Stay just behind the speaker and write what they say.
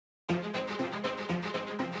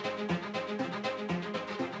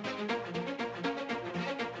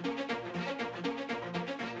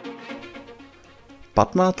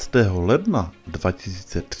15. ledna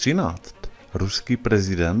 2013 ruský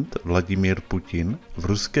prezident Vladimír Putin v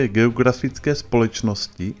ruské geografické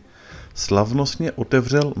společnosti slavnostně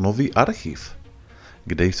otevřel nový archiv,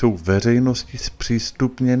 kde jsou veřejnosti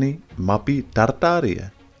zpřístupněny mapy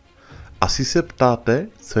Tartárie. Asi se ptáte,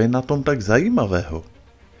 co je na tom tak zajímavého?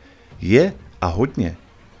 Je a hodně.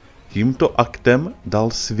 Tímto aktem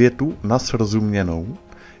dal světu na srozuměnou,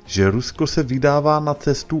 že Rusko se vydává na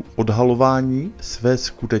cestu odhalování své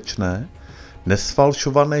skutečné,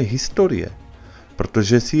 nesfalšované historie,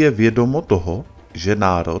 protože si je vědomo toho, že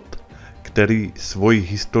národ, který svoji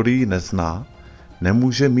historii nezná,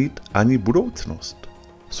 nemůže mít ani budoucnost.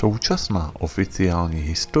 Současná oficiální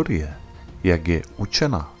historie, jak je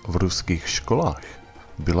učena v ruských školách,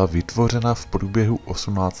 byla vytvořena v průběhu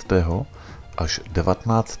 18. až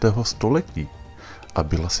 19. století a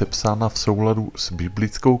byla sepsána v souladu s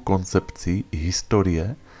biblickou koncepcí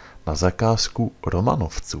historie na zakázku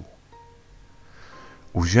Romanovců.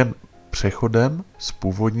 Už jen přechodem z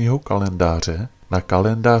původního kalendáře na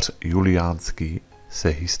kalendář juliánský se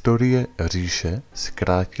historie říše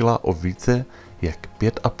zkrátila o více jak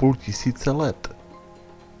 5,5 tisíce let.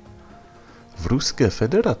 V Ruské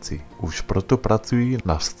federaci už proto pracují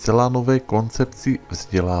na zcela nové koncepci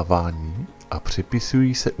vzdělávání a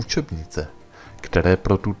přepisují se učebnice, které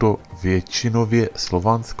pro tuto většinově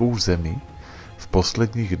slovanskou zemi v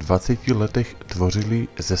posledních 20 letech tvořily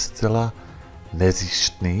ze zcela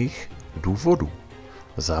nezištných důvodů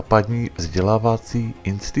západní vzdělávací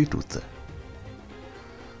instituce.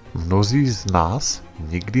 Mnozí z nás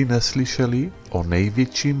nikdy neslyšeli o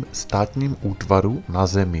největším státním útvaru na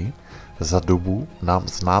Zemi za dobu nám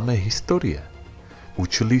známé historie.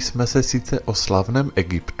 Učili jsme se sice o slavném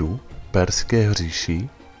Egyptu, Perské říši,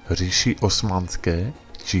 říši osmanské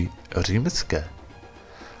či římské,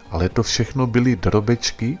 ale to všechno byly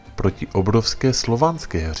drobečky proti obrovské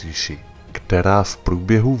slovanské říši, která v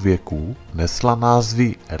průběhu věků nesla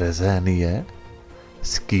názvy Rezénie,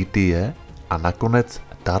 Skýtie a nakonec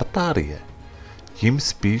Tartárie. Tím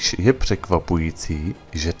spíš je překvapující,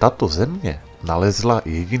 že tato země nalezla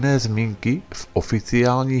jediné zmínky v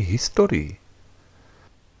oficiální historii.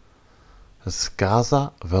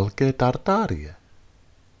 Zkáza Velké Tartárie.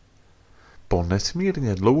 Po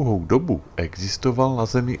nesmírně dlouhou dobu existoval na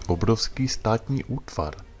Zemi obrovský státní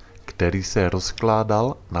útvar, který se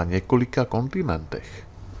rozkládal na několika kontinentech.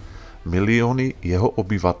 Miliony jeho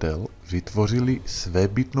obyvatel vytvořily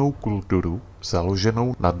svébytnou kulturu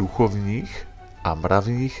založenou na duchovních a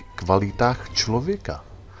mravních kvalitách člověka,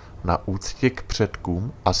 na úctě k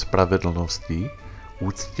předkům a spravedlnosti,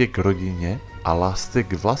 úctě k rodině a lásce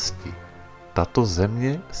k vlasti. Tato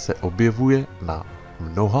země se objevuje na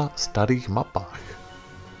mnoha starých mapách.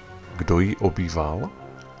 Kdo ji obýval?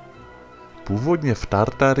 Původně v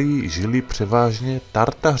Tartárii žili převážně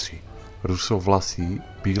Tartaři, rusovlasí,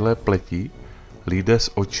 bílé pleti, lidé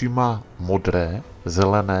s očima modré,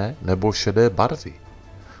 zelené nebo šedé barvy,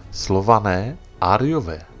 Slované,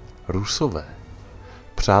 Áriové, Rusové,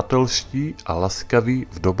 přátelští a laskaví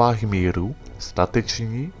v dobách míru,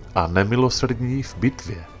 stateční a nemilosrdní v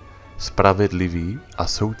bitvě, spravedliví a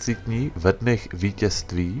soucitní ve dnech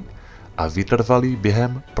vítězství a vytrvalí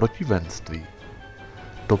během protivenství.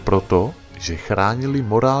 To proto, že chránili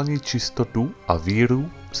morální čistotu a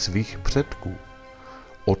víru svých předků.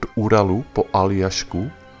 Od Uralu po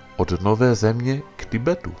Aljašku, od Nové země k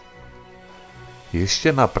Tibetu.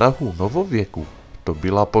 Ještě na prahu novověku to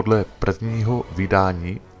byla podle prvního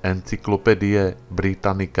vydání Encyklopedie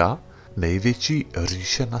Britannica největší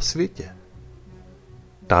říše na světě.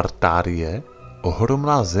 Tartárie,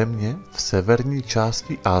 ohromná země v severní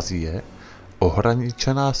části Asie,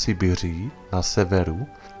 ohraničená Sibiří na severu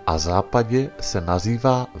a západě, se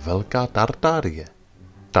nazývá Velká Tartárie.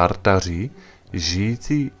 Tartaři,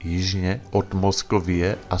 žijící jižně od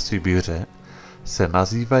Moskovie a Sibiře, se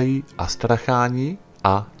nazývají Astracháni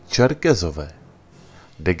a Čerkezové.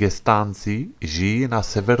 Dagestánci žijí na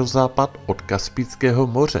severozápad od Kaspického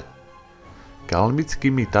moře.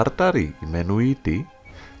 Kalmickými Tartary jmenují ty,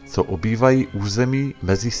 co obývají území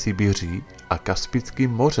mezi Sibiří a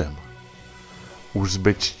Kaspickým mořem.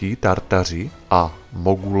 Uzbečtí Tartaři a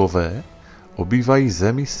Mogulové obývají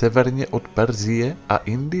zemi severně od Perzie a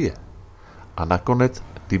Indie. A nakonec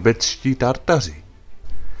tibetští Tartaři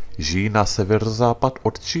žijí na severozápad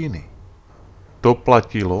od Číny. To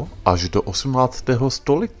platilo až do 18.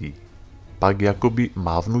 století. Pak jakoby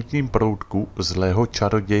mávnutím proutku zlého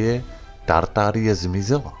čaroděje Tartárie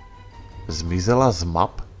zmizela. Zmizela z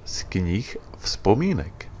map, z knih,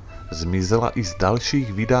 vzpomínek. Zmizela i z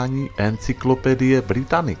dalších vydání Encyklopedie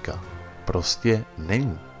Britannica. Prostě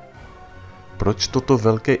není. Proč toto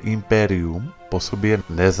velké impérium po sobě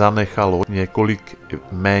nezanechalo několik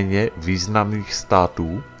méně významných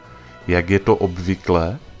států, jak je to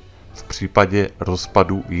obvyklé v případě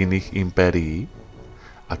rozpadu jiných impérií,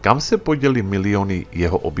 a kam se poděly miliony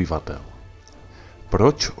jeho obyvatel.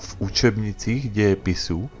 Proč v učebnicích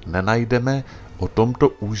dějepisů nenajdeme o tomto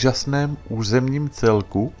úžasném územním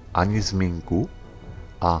celku ani zmínku?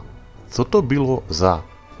 A co to bylo za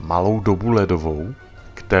malou dobu ledovou,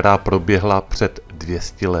 která proběhla před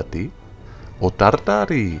 200 lety? O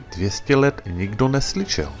Tartárii 200 let nikdo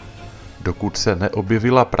neslyšel, dokud se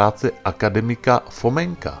neobjevila práce akademika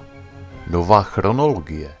Fomenka, Nová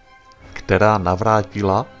chronologie, která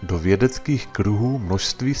navrátila do vědeckých kruhů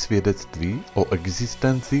množství svědectví o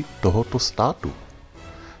existenci tohoto státu,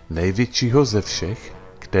 největšího ze všech,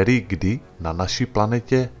 který kdy na naší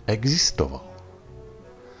planetě existoval.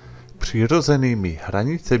 Přirozenými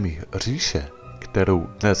hranicemi říše, kterou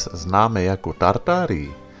dnes známe jako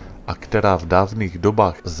Tartárii a která v dávných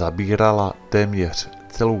dobách zabírala téměř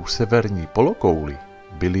celou severní polokouli,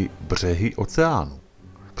 byly břehy oceánu.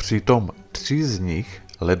 Přitom 3 z nich,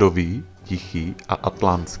 ledový, Tichý a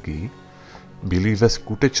Atlantský, byly ve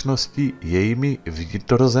skutečnosti jejími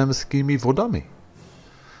vnitrozemskými vodami.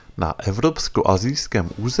 Na evropsko-asijském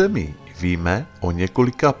území víme o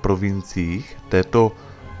několika provinciích této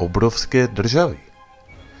obrovské državy.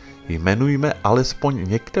 Jmenujme alespoň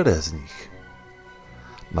některé z nich.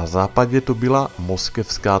 Na západě to byla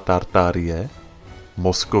Moskevská Tartárie,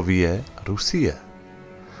 Moskovie, Rusie.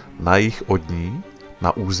 Na jih od ní,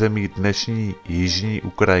 na území dnešní jižní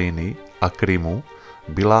Ukrajiny a Krymu,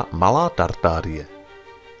 byla Malá Tartárie.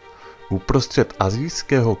 Uprostřed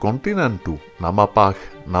asijského kontinentu na mapách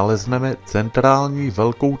nalezneme centrální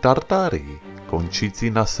Velkou Tartárii, končící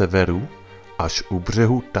na severu až u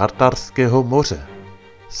břehu Tartarského moře,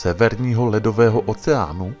 severního ledového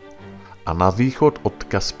oceánu, a na východ od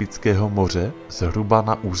Kaspického moře, zhruba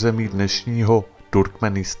na území dnešního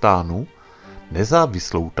Turkmenistánu,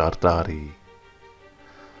 nezávislou Tartárii.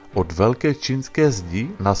 Od Velké čínské zdi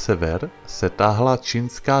na sever se táhla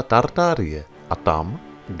Čínská Tartárie a tam,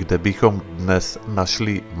 kde bychom dnes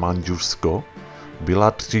našli Mandžusko, byla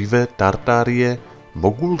dříve Tartárie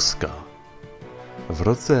mogulská. V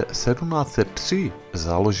roce 1703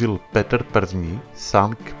 založil Petr I.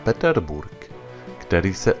 Sankt Peterburg,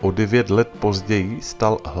 který se o 9 let později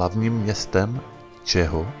stal hlavním městem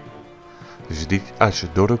čeho? Vždyť až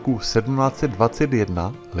do roku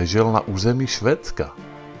 1721 ležel na území Švédska.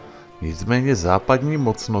 Nicméně západní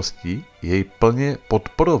mocnosti jej plně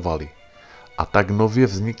podporovaly a tak nově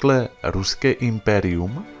vzniklé ruské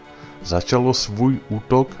impérium začalo svůj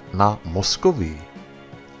útok na Moskovii.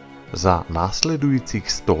 Za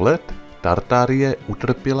následujících 100 let Tartárie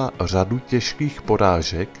utrpěla řadu těžkých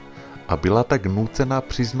porážek a byla tak nucena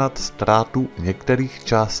přiznat ztrátu některých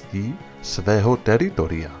částí svého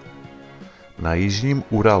teritoria. Na jižním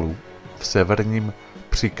Uralu, v severním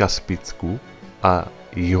Přikaspicku a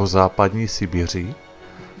jihozápadní Sibiři,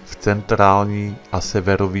 v centrální a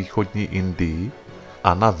severovýchodní Indii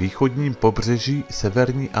a na východním pobřeží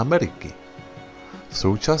Severní Ameriky. V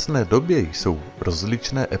současné době jsou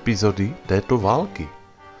rozličné epizody této války,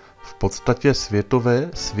 v podstatě světové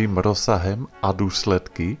svým rozsahem a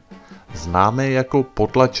důsledky, známé jako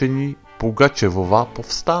potlačení Pugačevova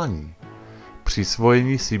povstání,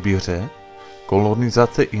 přisvojení Sibiře,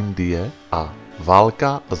 kolonizace Indie a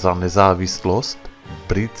válka za nezávislost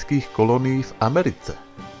britských kolonií v Americe.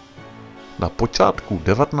 Na počátku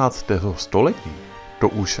 19. století to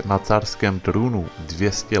už na carském trůnu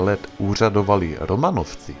 200 let úřadovali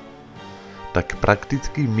Romanovci, tak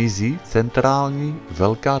prakticky mizí centrální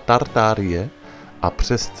Velká Tartárie a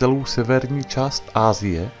přes celou severní část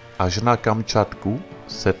Asie až na Kamčatku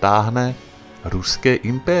se táhne ruské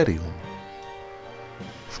impérium.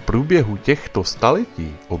 V průběhu těchto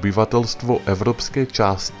staletí obyvatelstvo evropské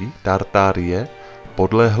části Tartárie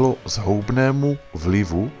podlehlo zhoubnému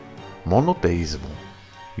vlivu monoteismu,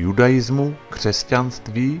 judaismu,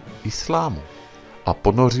 křesťanství, islámu a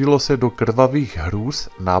ponořilo se do krvavých hrůz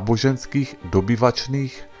náboženských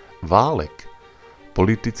dobyvačných válek,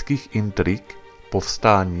 politických intrik,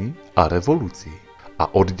 povstání a revolucí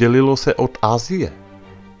a oddělilo se od Asie.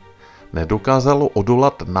 Nedokázalo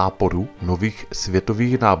odolat náporu nových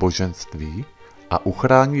světových náboženství a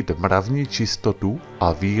uchránit mravní čistotu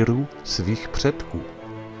a víru svých předků.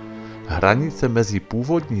 Hranice mezi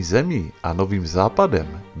původní zemí a Novým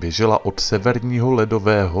západem běžela od severního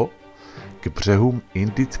ledového k břehům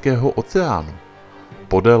Indického oceánu,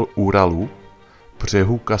 podél Uralu,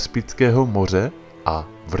 břehu Kaspického moře a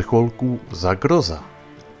vrcholků Zagroza.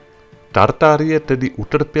 Tartárie tedy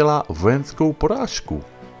utrpěla vojenskou porážku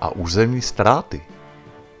a územní ztráty.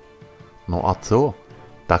 No a co?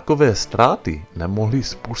 Takové ztráty nemohly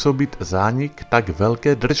způsobit zánik tak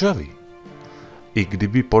velké državy. I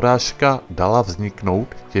kdyby porážka dala vzniknout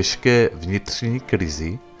těžké vnitřní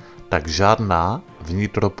krizi, tak žádná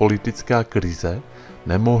vnitropolitická krize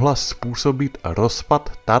nemohla způsobit rozpad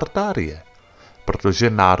Tartárie, protože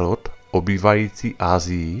národ obývající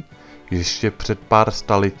Asii ještě před pár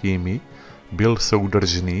staletími byl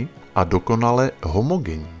soudržný a dokonale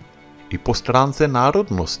homogenní, i po stránce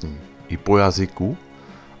národnostní, i po jazyku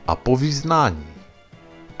a po vyznání.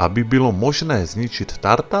 Aby bylo možné zničit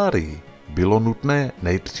Tartárii, bylo nutné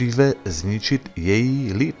nejdříve zničit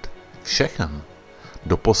její lid, všechen,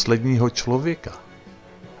 do posledního člověka.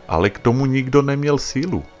 Ale k tomu nikdo neměl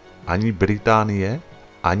sílu, ani Británie,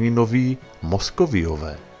 ani noví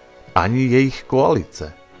Moskoviové, ani jejich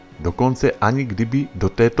koalice, dokonce ani kdyby do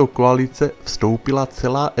této koalice vstoupila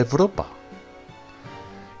celá Evropa.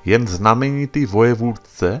 Jen znamenitý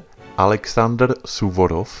vojevůdce Alexander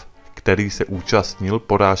Suvorov, který se účastnil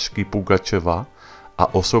porážky Pugačeva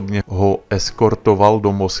a osobně ho eskortoval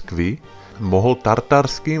do Moskvy, mohl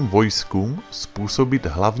tartarským vojskům způsobit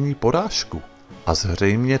hlavní porážku a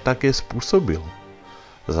zřejmě také způsobil,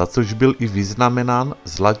 za což byl i vyznamenán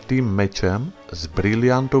zlatým mečem s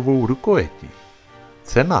briliantovou rukojetí.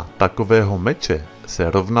 Cena takového meče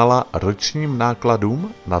se rovnala ročním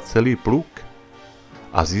nákladům na celý pluk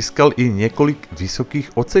a získal i několik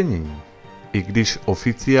vysokých ocenění, i když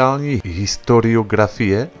oficiální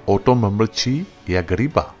historiografie o tom mlčí jak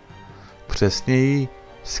ryba. Přesněji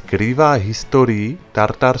skrývá historii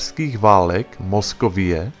tartarských válek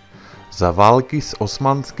Moskovie za války s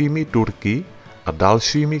osmanskými Turky a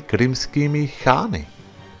dalšími krymskými chány.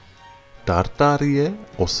 Tartárie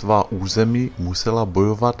o svá území musela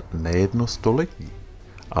bojovat nejedno století,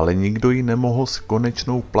 ale nikdo ji nemohl s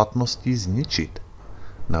konečnou platností zničit.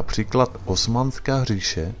 Například Osmanská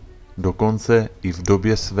říše, dokonce i v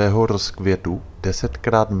době svého rozkvětu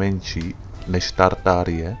 10krát menší než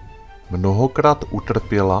Tartárie, mnohokrát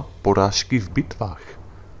utrpěla porážky v bitvách,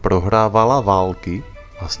 prohrávala války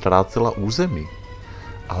a ztrácela území,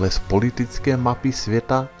 ale z politické mapy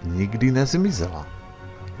světa nikdy nezmizela.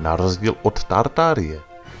 Na rozdíl od Tartárie,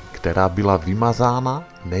 která byla vymazána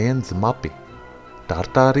nejen z mapy.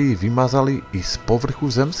 Tartárii vymazali i z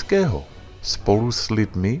povrchu zemského, spolu s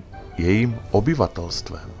lidmi, jejím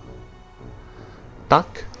obyvatelstvem.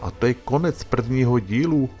 Tak, a to je konec prvního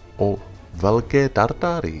dílu o Velké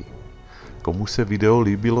Tartárii. Komu se video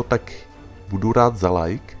líbilo, tak budu rád za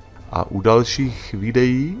like a u dalších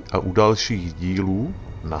videí a u dalších dílů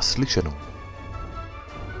naslyšenou.